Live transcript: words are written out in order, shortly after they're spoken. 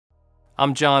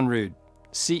I'm John Rood,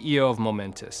 CEO of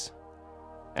Momentus.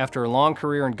 After a long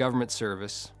career in government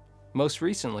service, most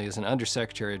recently as an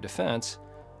Undersecretary of Defense,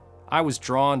 I was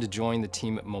drawn to join the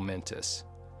team at Momentus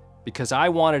because I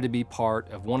wanted to be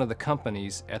part of one of the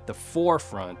companies at the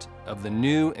forefront of the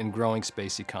new and growing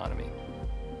space economy.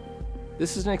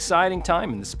 This is an exciting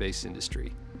time in the space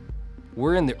industry.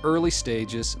 We're in the early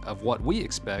stages of what we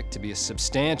expect to be a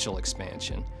substantial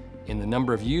expansion in the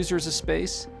number of users of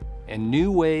space and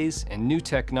new ways and new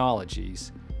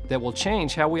technologies that will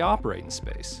change how we operate in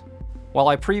space. While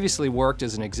I previously worked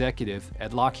as an executive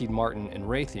at Lockheed Martin and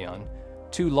Raytheon,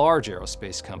 two large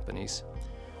aerospace companies,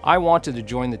 I wanted to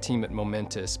join the team at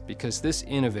Momentus because this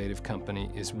innovative company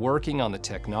is working on the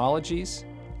technologies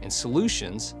and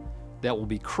solutions that will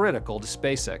be critical to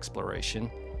space exploration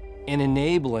and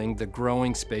enabling the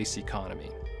growing space economy.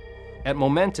 At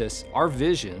Momentus, our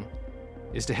vision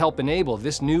is to help enable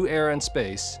this new era in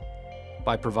space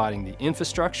by providing the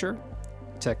infrastructure,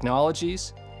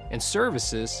 technologies, and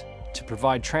services to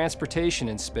provide transportation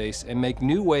in space and make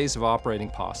new ways of operating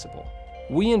possible.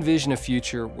 We envision a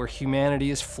future where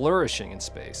humanity is flourishing in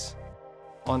space.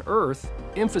 On Earth,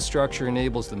 infrastructure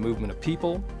enables the movement of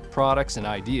people, products, and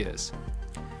ideas.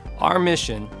 Our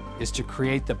mission is to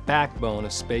create the backbone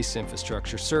of space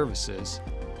infrastructure services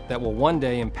that will one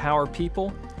day empower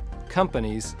people,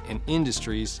 companies, and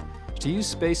industries to use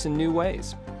space in new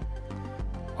ways.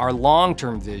 Our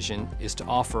long-term vision is to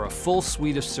offer a full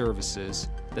suite of services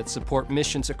that support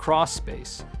missions across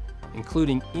space,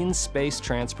 including in-space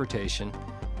transportation,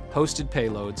 hosted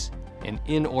payloads, and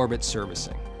in-orbit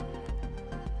servicing.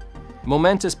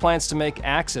 Momentus plans to make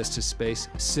access to space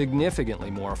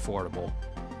significantly more affordable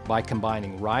by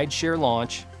combining rideshare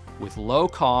launch with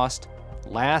low-cost,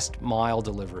 last-mile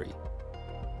delivery.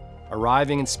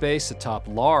 Arriving in space atop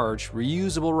large,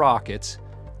 reusable rockets,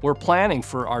 we're planning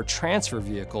for our transfer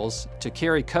vehicles to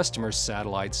carry customers'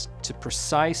 satellites to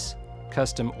precise,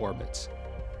 custom orbits.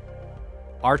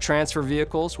 Our transfer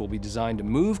vehicles will be designed to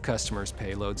move customers'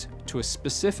 payloads to a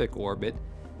specific orbit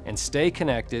and stay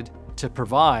connected to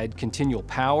provide continual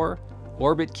power,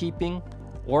 orbit keeping,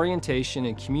 orientation,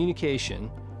 and communication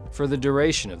for the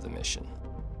duration of the mission.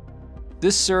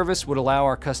 This service would allow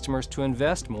our customers to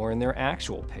invest more in their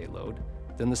actual payload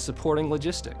than the supporting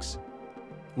logistics.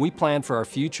 We plan for our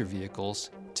future vehicles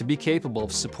to be capable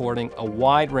of supporting a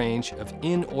wide range of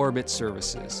in-orbit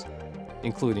services,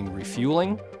 including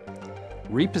refueling,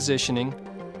 repositioning,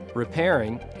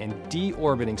 repairing, and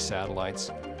deorbiting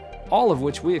satellites, all of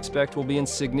which we expect will be in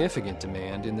significant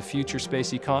demand in the future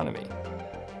space economy.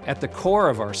 At the core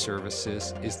of our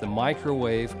services is the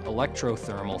Microwave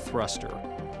Electrothermal Thruster,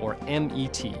 or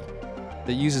MET,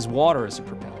 that uses water as a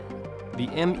propeller. The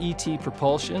MET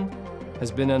propulsion has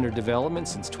been under development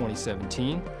since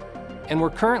 2017, and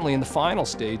we're currently in the final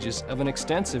stages of an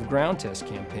extensive ground test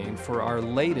campaign for our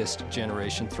latest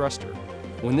generation thruster.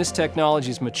 When this technology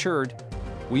is matured,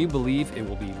 we believe it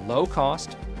will be low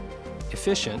cost,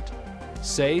 efficient,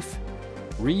 safe,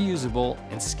 reusable,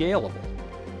 and scalable,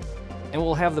 and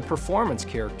will have the performance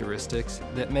characteristics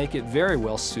that make it very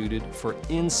well suited for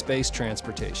in-space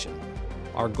transportation.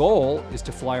 Our goal is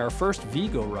to fly our first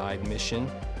VigoRide mission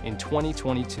in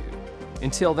 2022.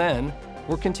 Until then,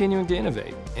 we're continuing to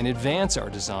innovate and advance our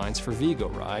designs for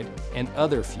VigoRide and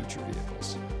other future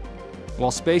vehicles.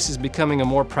 While space is becoming a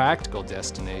more practical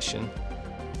destination,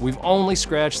 we've only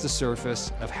scratched the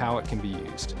surface of how it can be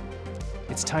used.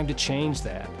 It's time to change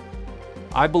that.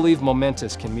 I believe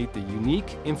Momentus can meet the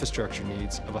unique infrastructure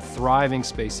needs of a thriving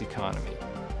space economy,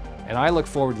 and I look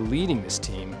forward to leading this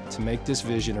team to make this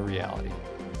vision a reality.